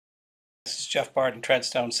Jeff Barton,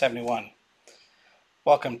 Treadstone 71.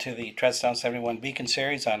 Welcome to the Treadstone 71 Beacon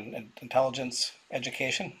series on intelligence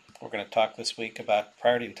education. We're going to talk this week about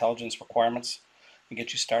priority intelligence requirements and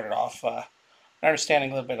get you started off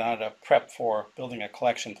understanding a little bit on how to prep for building a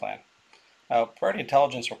collection plan. Now, priority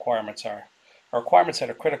intelligence requirements are requirements that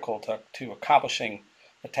are critical to accomplishing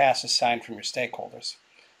the tasks assigned from your stakeholders.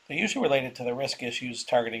 They're usually related to the risk issues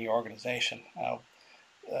targeting your organization.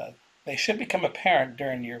 They should become apparent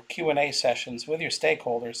during your Q&A sessions with your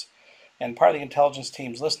stakeholders and part of the intelligence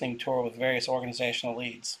team's listening tour with various organizational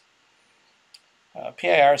leads.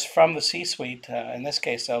 PIRs from the C-suite, in this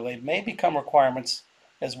case, though, they may become requirements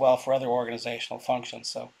as well for other organizational functions.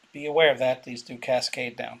 So be aware of that. These do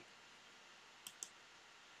cascade down.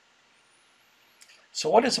 So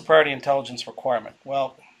what is a priority intelligence requirement?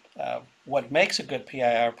 Well, what makes a good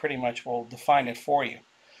PIR pretty much will define it for you.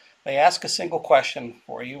 They ask a single question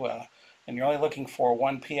for you, and you're only looking for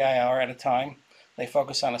one PIR at a time. They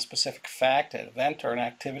focus on a specific fact, an event, or an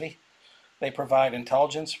activity. They provide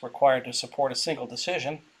intelligence required to support a single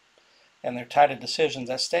decision, and they're tied to decisions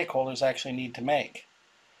that stakeholders actually need to make.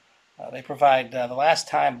 They provide the last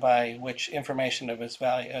time by which information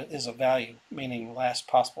is of value, meaning the last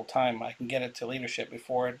possible time I can get it to leadership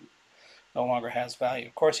before it no longer has value.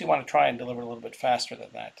 Of course, you want to try and deliver a little bit faster than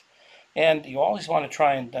that. And you always want to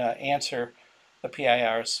try and answer the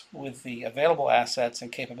PIRs with the available assets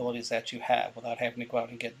and capabilities that you have without having to go out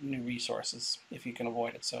and get new resources if you can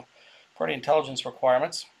avoid it. So priority intelligence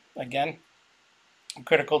requirements, again,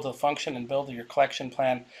 critical to the function and build your collection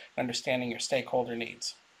plan and understanding your stakeholder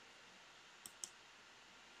needs.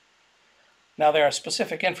 Now there are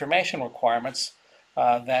specific information requirements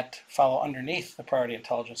that follow underneath the priority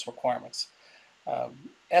intelligence requirements.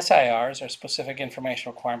 SIRs, or specific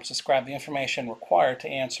information requirements, describe the information required to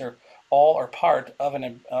answer all or part of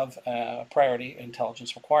a priority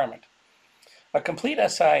intelligence requirement. A complete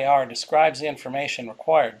SIR describes the information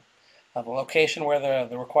required, the location where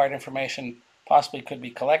the required information possibly could be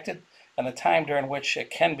collected, and the time during which it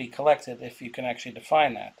can be collected if you can actually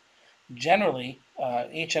define that. Generally,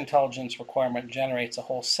 each intelligence requirement generates a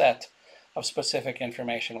whole set of specific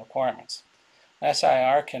information requirements. An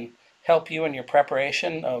SIR can help you in your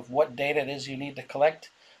preparation of what data it is you need to collect,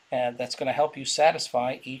 and that's going to help you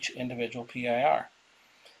satisfy each individual PIR.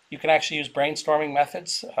 You can actually use brainstorming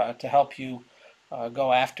methods to help you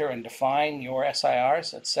go after and define your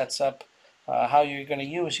SIRs. It sets up how you're going to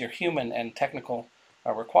use your human and technical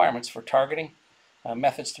requirements for targeting,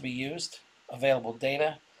 methods to be used, available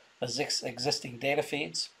data, existing data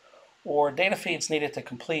feeds, or data feeds needed to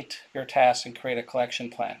complete your task and create a collection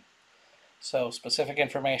plan. So specific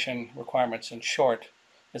information requirements, in short,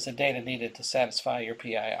 is the data needed to satisfy your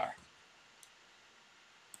PIR.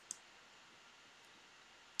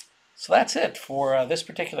 So that's it for this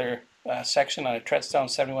particular section on a Treadstone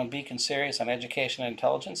 71 Beacon series on education and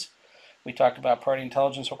intelligence. We talked about priority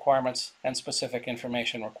intelligence requirements and specific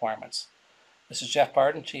information requirements. This is Jeff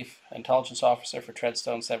Barton, Chief Intelligence Officer for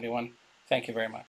Treadstone 71. Thank you very much.